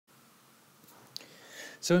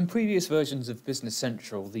So in previous versions of Business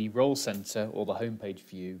Central, the role center or the homepage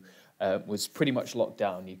view was pretty much locked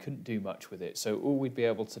down. You couldn't do much with it. So all we'd be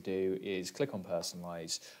able to do is click on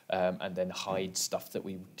personalize and then hide stuff that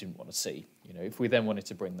we didn't want to see. You know, if we then wanted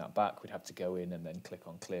to bring that back, we'd have to go in and then click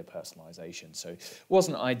on clear personalization. So it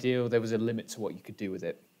wasn't ideal. There was a limit to what you could do with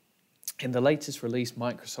it. In the latest release,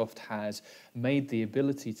 Microsoft has made the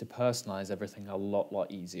ability to personalize everything a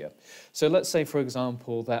lot easier. So let's say, for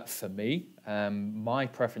example, that for me, my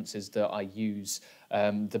preference is that I use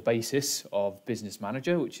the basis of Business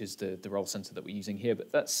Manager, which is the role center that we're using here. But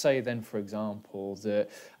let's say then, for example, that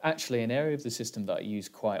actually an area of the system that I use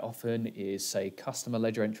quite often is, say, customer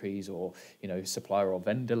ledger entries or, you know, supplier or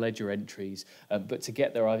vendor ledger entries. But to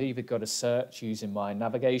get there, I've either got to search using my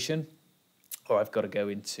navigation, or I've got to go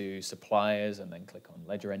into suppliers and then click on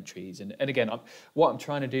ledger entries. And again, what I'm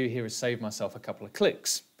trying to do here is save myself a couple of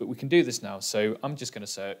clicks, but we can do this now. So I'm just going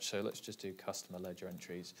to search. So let's just do customer ledger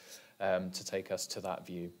entries to take us to that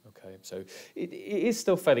view. Okay, so it is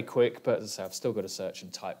still fairly quick, but as I say, I've still got to search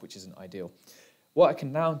and type, which isn't ideal. What I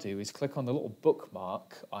can now do is click on the little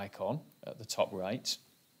bookmark icon at the top right.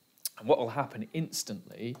 And what will happen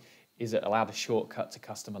instantly is it'll add a shortcut to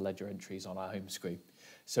customer ledger entries on our home screen.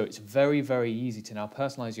 So it's very easy to now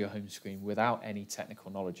personalize your home screen without any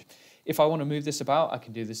technical knowledge. If I want to move this about, I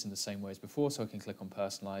can do this in the same way as before. So I can click on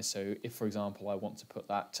personalize. So if, for example, I want to put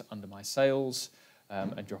that under my sales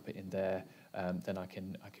and drop it in there, then I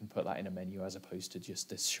can put that in a menu as opposed to just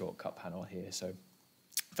this shortcut panel here. So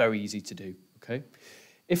very easy to do, okay?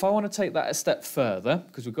 If I want to take that a step further,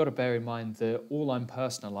 because we've got to bear in mind that all I'm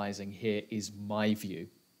personalizing here is my view.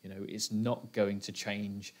 You know, it's not going to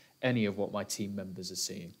change any of what my team members are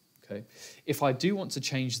seeing, okay? If I do want to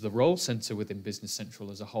change the role center within Business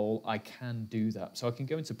Central as a whole, I can do that. So I can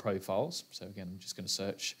go into profiles. So again, I'm just going to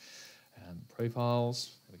search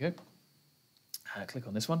profiles. There we go. Click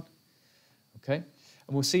on this one, okay?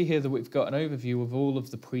 And we'll see here that we've got an overview of all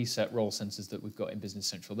of the preset role centers that we've got in Business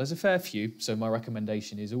Central. There's a fair few, so my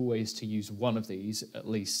recommendation is always to use one of these at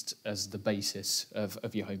least as the basis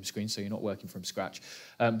of your home screen, so you're not working from scratch.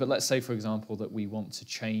 But let's say, for example, that we want to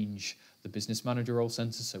change the Business Manager role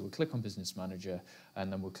center, so we'll click on Business Manager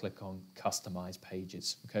and then we'll click on Customize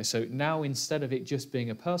Pages. Okay, so now instead of it just being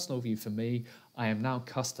a personal view for me, I am now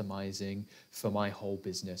customizing for my whole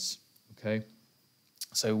business, okay?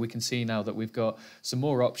 So we can see now that we've got some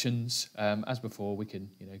more options. As before, we can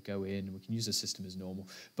go in, we can use the system as normal,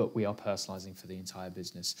 but we are personalizing for the entire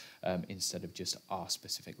business instead of just our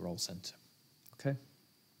specific role center. Okay.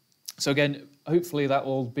 So again, hopefully that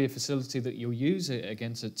will be a facility that you'll use,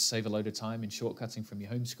 again, to save a load of time in shortcutting from your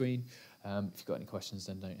home screen. If you've got any questions,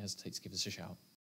 then don't hesitate to give us a shout.